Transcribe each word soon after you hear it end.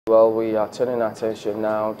Well, we are turning our attention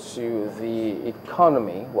now to the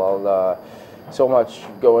economy. Well, so much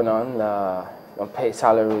going on pay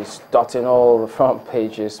salaries dotting all the front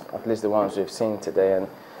pages, at least the ones we've seen today. And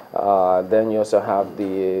then you also have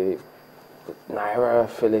the Naira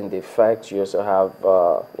feeling the effect. You also have,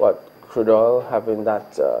 crude oil having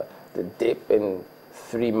that, the dip in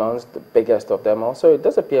 3 months, the biggest of them all. So it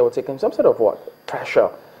does appear we're taking some sort of pressure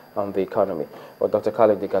on the economy. Well, Dr.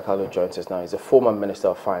 Kalu Idika Kalu joins us now. He's a former Minister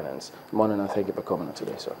of Finance. Morning, and thank you for coming on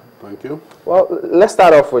today, sir. Thank you. Well, let's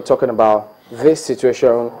start off with talking about this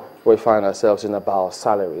situation we find ourselves in about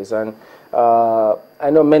salaries. And I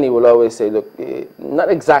know many will always say, look, not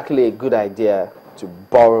exactly a good idea to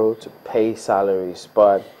borrow to pay salaries,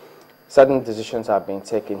 but certain decisions have been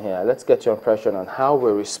taken here. Let's get your impression on how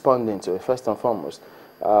we're responding to it. First and foremost,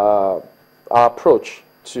 our approach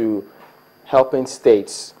to helping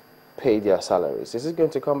states pay their salaries. Is it going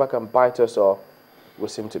to come back and bite us, or we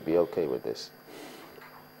seem to be okay with this?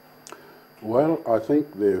 Well, I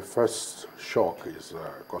think the first shock is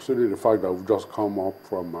considering the fact that we've just come up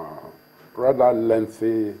from a rather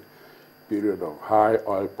lengthy period of high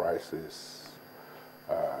oil prices,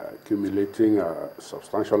 accumulating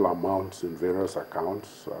substantial amounts in various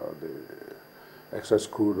accounts, the excess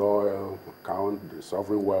crude oil account, the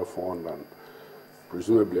sovereign wealth fund, and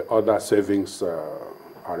presumably other savings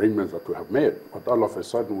arrangements that we have made. But all of a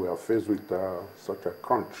sudden we are faced with such a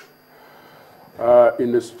crunch.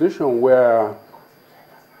 In a situation where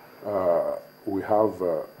we have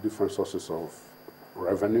different sources of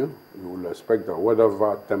revenue, you will expect that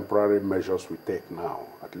whatever temporary measures we take now,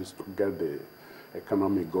 at least to get the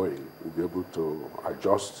economy going, we'll be able to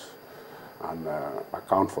adjust and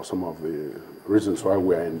account for some of the reasons why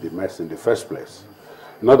we are in the mess in the first place.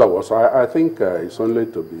 In other words, I think it's only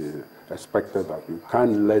to be expected that you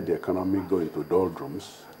can't let the economy go into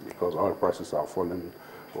doldrums because oil prices are falling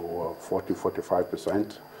over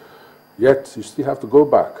 40–45%. Yet you still have to go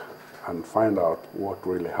back and find out what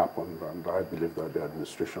really happened, and I believe that the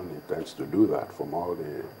administration intends to do that from all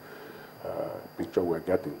the picture we're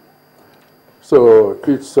getting. So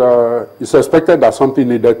it's expected that something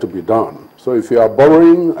needed to be done. So if you are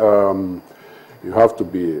borrowing, you have to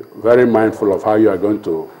be very mindful of how you are going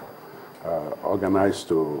to organize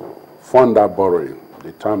to fund that borrowing,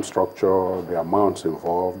 the term structure, the amounts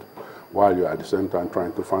involved, while you are at the same time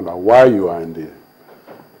trying to find out why you are in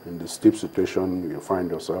the steep situation you find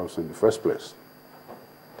yourselves in the first place.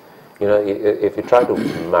 You know, if you try to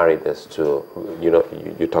marry this to,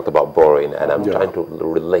 you talked about borrowing, and I'm trying to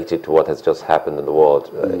relate it to what has just happened in the world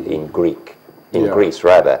in Greece,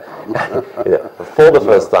 rather. For the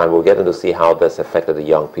first time, we're getting to see how this affected the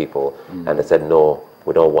young people, and they said, no,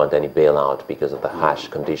 we don't want any bailout because of the harsh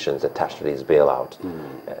conditions attached to this bailout.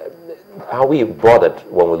 Are we bothered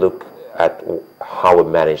when we look at how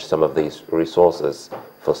we manage some of these resources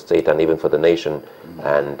for state and even for the nation,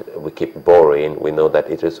 and we keep borrowing? We know that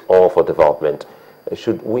it is all for development.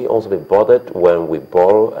 Should we also be bothered when we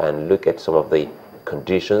borrow and look at some of the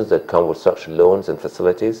conditions that come with such loans and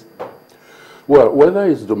facilities? Well, whether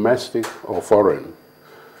it's domestic or foreign,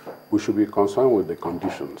 we should be concerned with the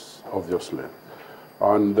conditions, obviously.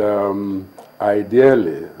 And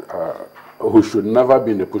ideally, we should never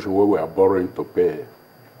be in a position where we are borrowing to pay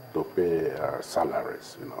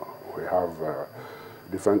salaries. You know, we have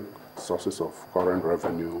different sources of current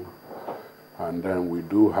revenue, and then we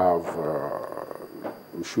do have.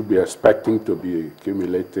 We should be expecting to be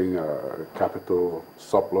accumulating capital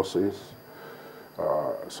surpluses,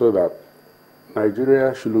 so that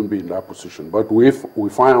Nigeria shouldn't be in that position. But we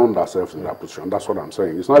find ourselves in that position. That's what I'm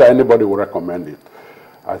saying. It's not that anybody will recommend it.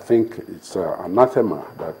 I think it's anathema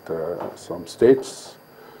that some states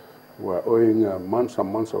were owing months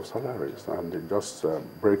and months of salaries, and it just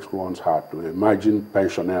breaks one's heart to imagine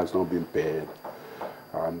pensioners not being paid,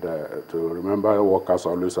 and to remember workers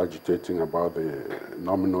always agitating about the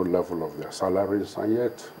nominal level of their salaries, and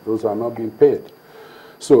yet those are not being paid.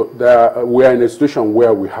 So we are in a situation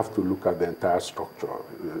where we have to look at the entire structure.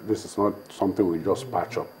 This is not something we just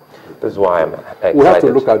patch up. This is why I'm excited. We have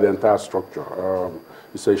to look at the entire structure.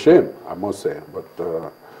 It's a shame, I must say,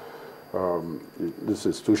 but this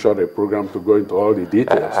is too short a program to go into all the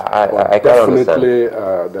details. I definitely,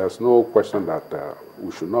 there's no question that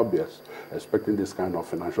we should not be expecting this kind of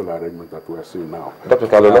financial arrangement that we are seeing now. Dr.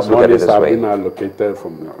 Kalu, let's look at it this way. Monies have been allocated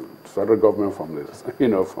from the federal government, from the,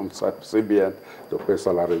 from CBN to pay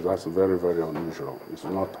salaries. That's very, very unusual. It's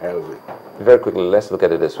not healthy. Very quickly, let's look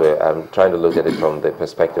at it this way. I'm trying to look at it from the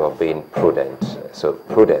perspective of being prudent. So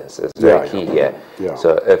prudence is very key here. Yeah.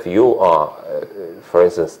 So if you are, for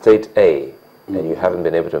instance, state A, and you haven't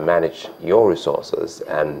been able to manage your resources,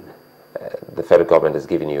 and the federal government is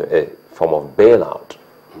giving you a form of bailout.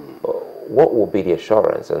 What will be the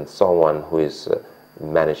assurance, and someone who is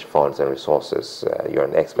managed funds and resources, you're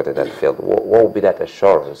an expert in that field, what will be that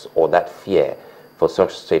assurance or that fear for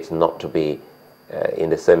such states not to be in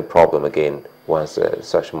the same problem again once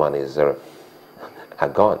such monies are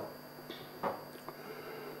gone?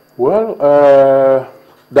 Well,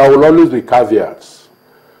 there will always be caveats.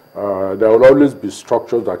 There will always be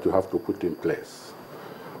structures that you have to put in place.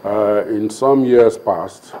 In some years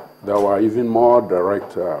past, there were even more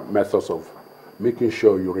direct methods of making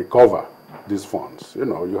sure you recover these funds. You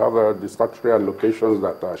know, you have the statutory allocations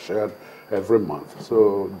that are shared every month.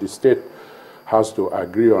 So the state has to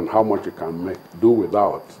agree on how much it can do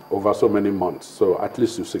without over so many months. So at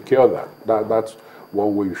least you secure that. That's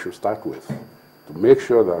one way you should start with, to make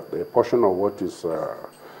sure that a portion of what is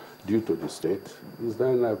due to the state is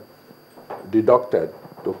then deducted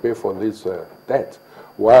to pay for this debt,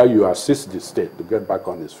 while you assist the state to get back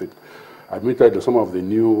on its feet. Admittedly, some of the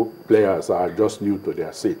new players are just new to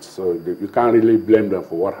their seats, so you can't really blame them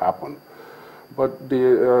for what happened. But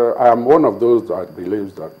I am one of those that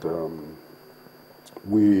believes that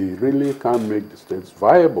we really can make the states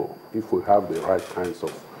viable if we have the right kinds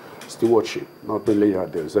of stewardship, not only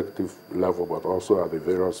at the executive level, but also at the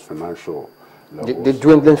various financial levels. The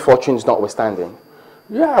dwindling fortunes notwithstanding.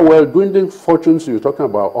 Yeah, well, dwindling fortunes, you're talking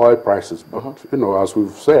about oil prices, but you know, as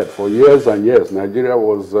we've said, for years and years, Nigeria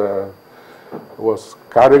was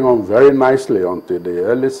carrying on very nicely until the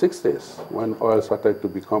early 60s, when oil started to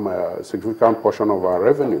become a significant portion of our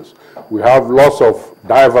revenues. We have lots of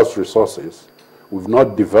diverse resources. We've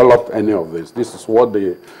not developed any of this. This is what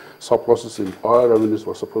the surpluses in oil revenues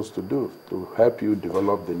were supposed to do, to help you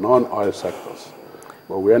develop the non-oil sectors.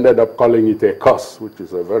 But we ended up calling it a curse, which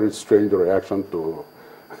is a very strange reaction to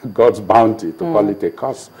God's bounty, to call it a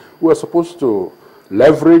curse. We were supposed to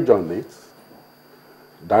leverage on it,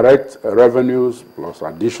 direct revenues plus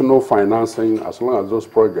additional financing, as long as those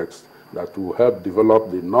projects that will help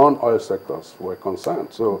develop the non-oil sectors were concerned.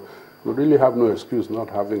 So we really have no excuse not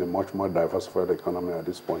having a much more diversified economy at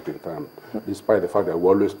this point in time, despite the fact that we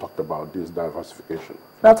always talked about this diversification.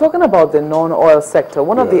 Now, talking about the non-oil sector,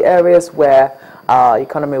 one of the areas where our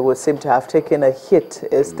economy would seem to have taken a hit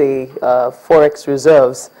is the forex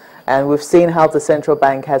reserves. And we've seen how the central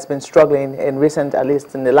bank has been struggling in recent, at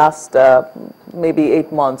least in the last maybe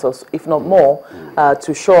 8 months, or if not more,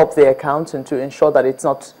 to shore up the account and to ensure that it's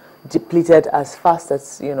not depleted as fast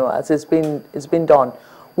as, you know, as it's been done.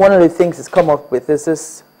 One of the things it's come up with is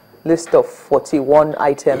this list of 41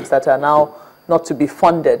 items that are now not to be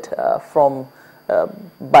funded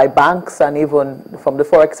by banks and even from the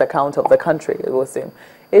forex account of the country, it was saying.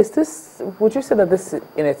 Would you say that this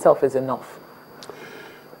in itself is enough?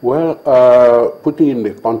 Well, putting in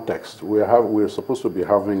the context, we're supposed to be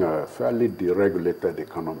having a fairly deregulated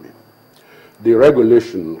economy.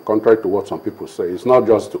 Deregulation, contrary to what some people say, is not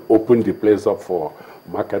just to open the place up for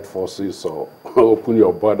market forces or open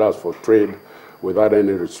your borders for trade without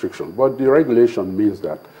any restriction. But deregulation means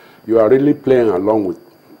that you are really playing along with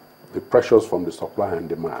the pressures from the supply and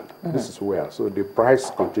demand. This is where. So the price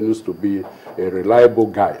continues to be a reliable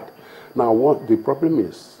guide. Now, what the problem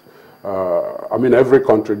is, I mean, every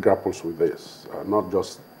country grapples with this, not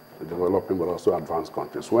just developing but also advanced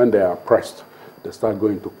countries. When they are pressed, they start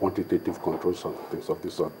going to quantitative controls and things of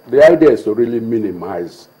this sort. The idea is to really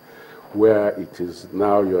minimize where it is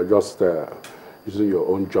now you're just using your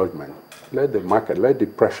own judgment. Let the market, let the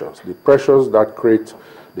pressures that create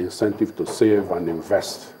the incentive to save and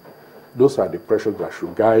invest, those are the pressures that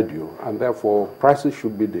should guide you, and therefore prices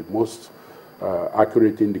should be the most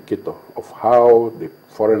accurate indicator of how the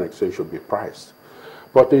foreign exchange should be priced.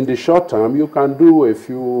 But in the short term, you can do a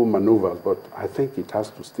few maneuvers, but I think it has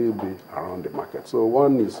to still be around the market. So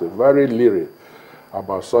one is very leery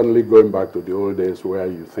about suddenly going back to the old days where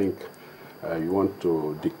you think you want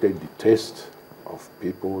to dictate the taste of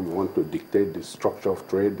people, you want to dictate the structure of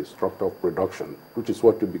trade, the structure of production, which is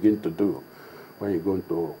what you begin to do when you go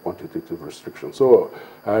into quantitative restriction. So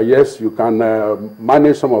yes, you can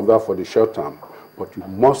manage some of that for the short term, but you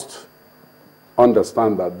must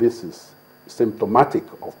understand that this is symptomatic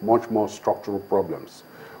of much more structural problems.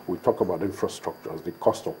 We talk about infrastructures, the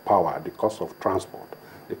cost of power, the cost of transport,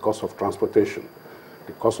 the cost of transportation,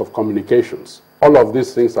 the cost of communications. All of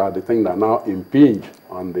these things are the things that now impinge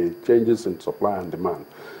on the changes in supply and demand.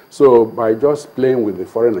 So by just playing with the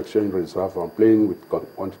foreign exchange reserve and playing with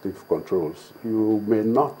quantitative controls, you may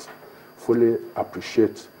not fully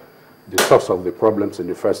appreciate the source of the problems in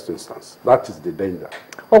the first instance. That is the danger.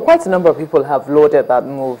 Well, quite a number of people have lauded that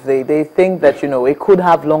move. They think that, it could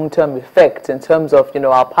have long-term effect in terms of,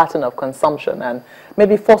 our pattern of consumption, and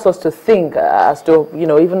maybe force us to think as to,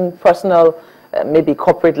 even personal, maybe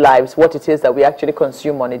corporate lives, what it is that we actually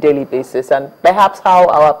consume on a daily basis, and perhaps how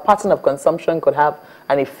our pattern of consumption could have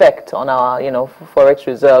an effect on our, forex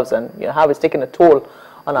reserves, and, how it's taking a toll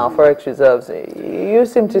on our forex reserves. You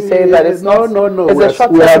seem to say that it's no. It's a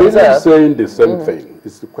we are really reserve. saying the same thing.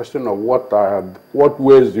 It's the question of what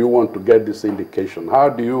ways do you want to get this indication? How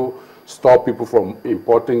do you stop people from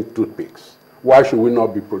importing toothpicks? Why should we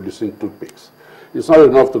not be producing toothpicks? It's not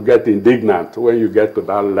enough to get indignant when you get to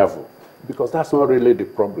that level, because that's not really the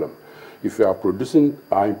problem. If you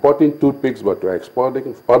are importing toothpicks, but you're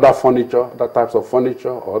exporting other furniture, other types of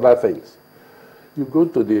furniture, or other things, you go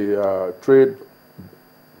to the trade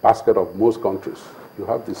basket of most countries. You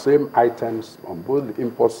have the same items on both the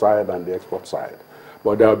import side and the export side,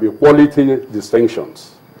 but there will be quality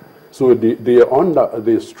distinctions. So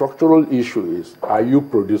the structural issue is, are you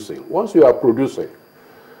producing? Once you are producing,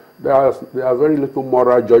 there are very little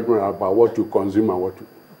moral judgment about what you consume and what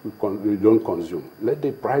you don't consume. Let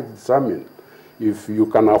the price determine. If you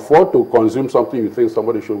can afford to consume something you think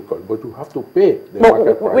somebody should consume, but you have to pay the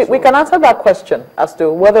market price. We can answer that question as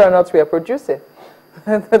to whether or not we are producing.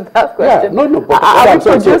 That question. Yeah, no. But are we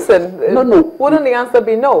producing? No. Wouldn't the answer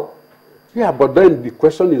be no? Yeah, but then the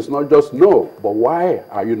question is not just no, but why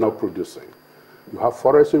are you not producing? You have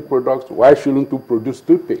forestry products. Why shouldn't you produce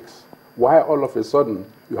toothpicks? Why all of a sudden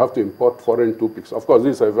you have to import foreign toothpicks? Of course,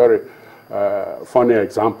 this is a very funny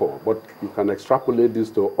example, but you can extrapolate this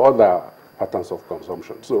to other patterns of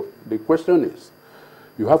consumption. So the question is,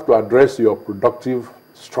 you have to address your productive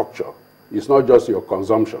structure. It's not just your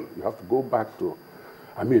consumption. You have to go back to,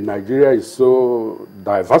 Nigeria is so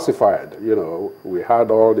diversified. We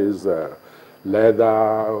had all these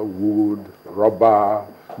leather, wood, rubber,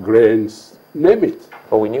 grains, name it.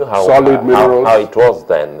 But we knew how solid minerals. How it was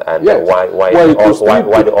then, and yes. why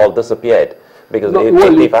it all disappeared. Because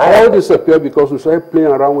it all disappeared because we started playing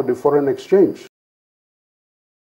around with the foreign exchange.